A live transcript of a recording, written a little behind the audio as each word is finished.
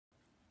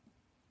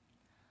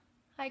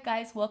Hi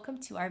guys, welcome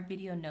to our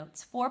video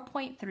notes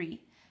 4.3,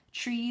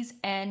 trees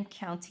and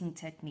counting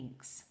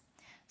techniques.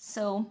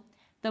 So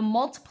the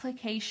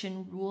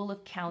multiplication rule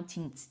of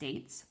counting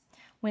states,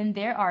 when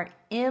there are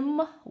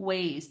m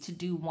ways to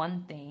do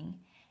one thing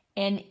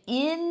and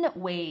n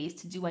ways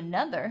to do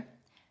another,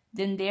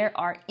 then there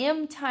are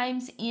m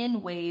times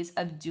n ways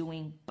of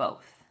doing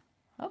both.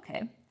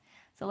 Okay,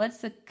 so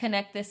let's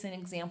connect this in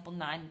example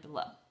 9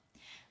 below.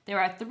 There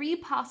are 3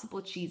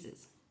 possible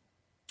cheeses,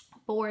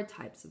 4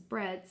 types of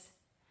breads,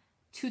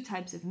 2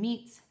 types of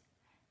meats,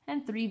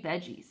 and 3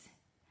 veggies.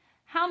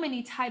 How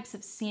many types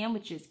of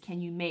sandwiches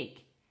can you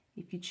make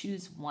if you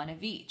choose one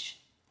of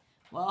each?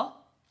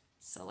 Well,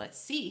 so let's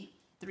see.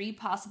 3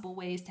 possible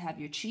ways to have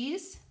your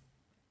cheese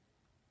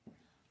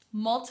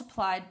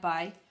multiplied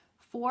by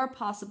 4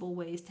 possible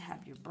ways to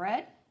have your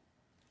bread,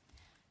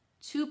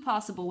 2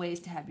 possible ways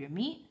to have your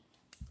meat,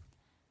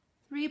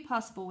 3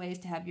 possible ways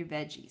to have your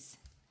veggies.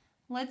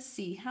 Let's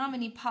see, how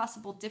many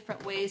possible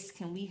different ways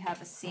can we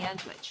have a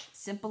sandwich?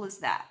 Simple as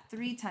that.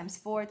 3 times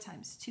 4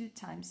 times 2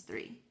 times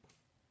 3.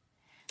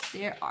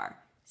 There are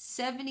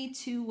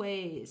 72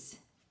 ways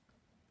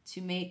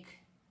to make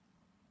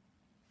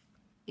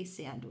a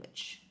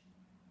sandwich.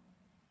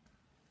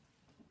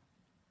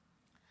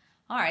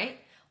 All right,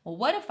 well,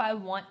 what if I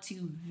want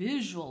to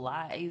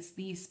visualize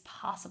these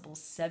possible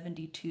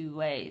 72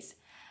 ways?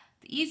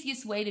 The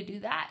easiest way to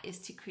do that is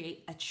to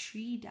create a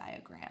tree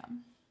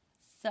diagram.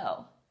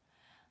 So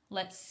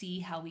let's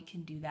see how we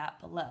can do that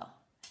below.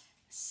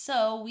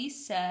 So we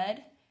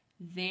said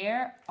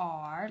there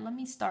are, let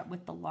me start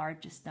with the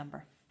largest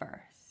number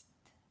first.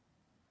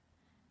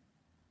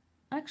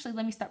 Actually,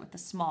 let me start with the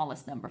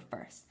smallest number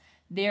first.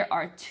 There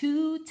are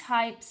 2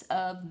 types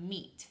of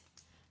meat.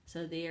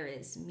 So there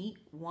is meat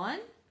 1,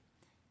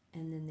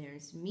 and then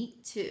there's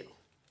meat 2.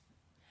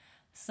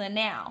 So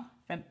now,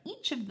 from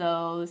each of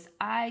those,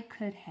 I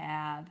could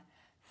have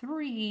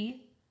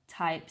 3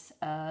 types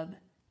of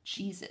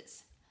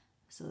cheeses.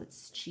 So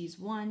it's cheese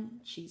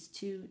 1, cheese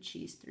 2,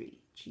 cheese 3.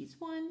 Cheese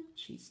 1,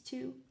 cheese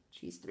 2,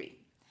 cheese 3.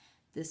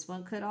 This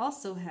one could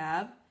also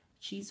have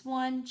cheese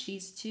 1,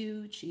 cheese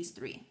 2, cheese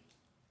 3.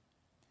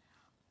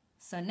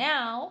 So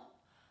now,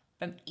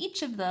 from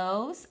each of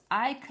those,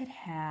 I could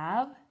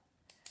have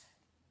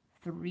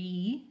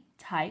 3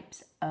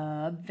 types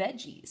of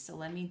veggies. So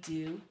let me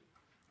do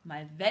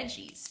my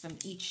veggies from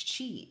each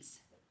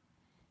cheese.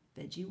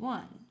 Veggie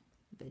 1,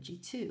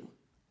 veggie 2,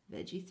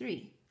 veggie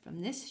 3 from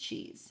this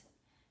cheese.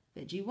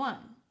 Veggie 1,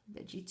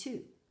 veggie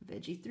 2,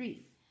 veggie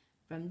 3.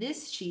 From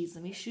this cheese,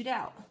 let me shoot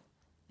out.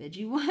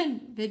 Veggie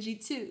 1, veggie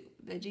 2,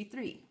 veggie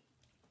 3.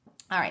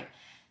 All right,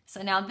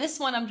 so now this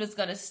one I'm just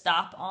gonna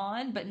stop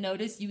on, but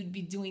notice you would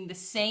be doing the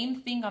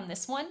same thing on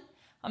this one.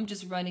 I'm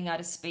just running out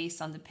of space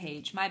on the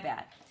page, my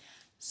bad.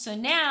 So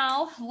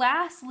now,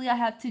 lastly, I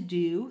have to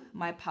do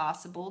my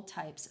possible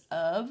types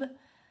of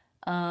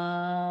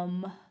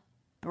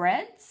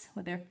breads.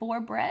 Were there 4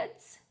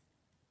 breads?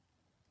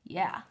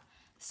 Yeah.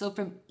 So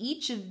from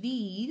each of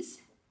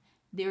these,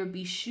 there would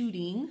be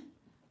shooting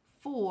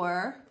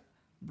 4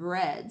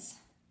 breads.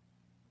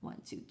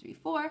 1, 2, 3,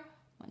 4.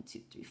 1,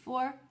 2, 3,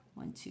 4.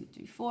 1, 2,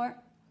 3, 4. 1,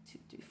 2,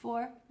 3, 4.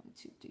 1,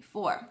 2, 3,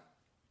 4.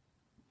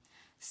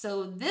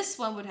 So this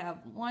one would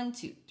have 1,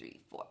 2, 3,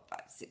 4, 5,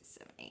 6,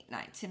 7, 8,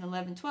 9, 10,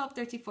 11, 12,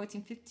 13,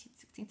 14, 15,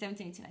 16,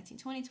 17, 18, 19,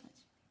 20,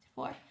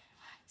 21,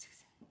 22,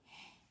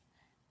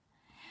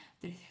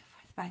 23, 24,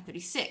 35,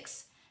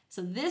 36.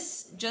 So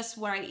this just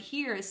right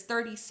here is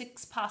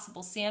 36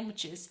 possible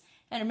sandwiches.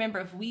 And remember,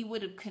 if we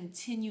would have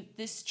continued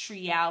this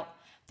tree out,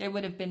 there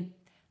would have been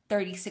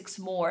 36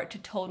 more to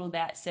total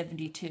that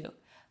 72.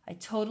 I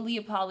totally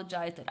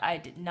apologize that I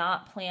did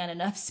not plan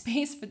enough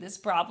space for this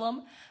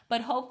problem,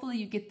 but hopefully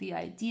you get the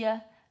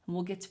idea and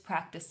we'll get to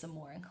practice some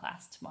more in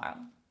class tomorrow.